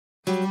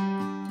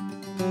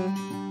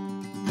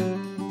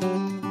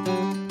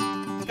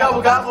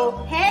Gobble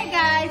Gobble. Hey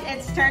guys,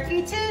 it's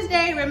Turkey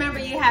Tuesday. Remember,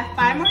 you have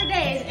 5 more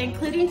days,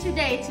 including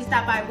today, to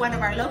stop by one of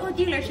our local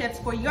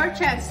dealerships for your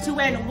chance to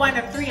win one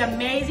of 3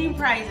 amazing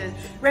prizes.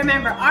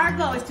 Remember, our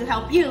goal is to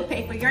help you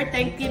pay for your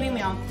Thanksgiving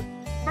meal.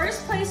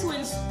 First place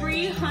wins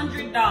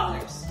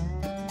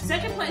 $300.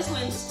 Second place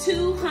wins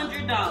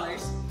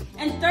 $200.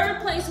 And third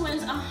place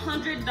wins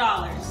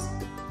 $100.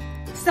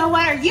 So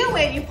what are you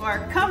waiting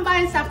for? Come by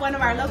and stop one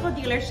of our local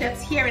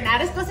dealerships here in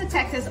Atascosa,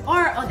 Texas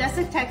or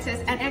Odessa, Texas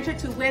and enter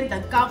to win the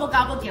Gobble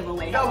Gobble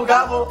Giveaway. Gobble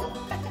Gobble.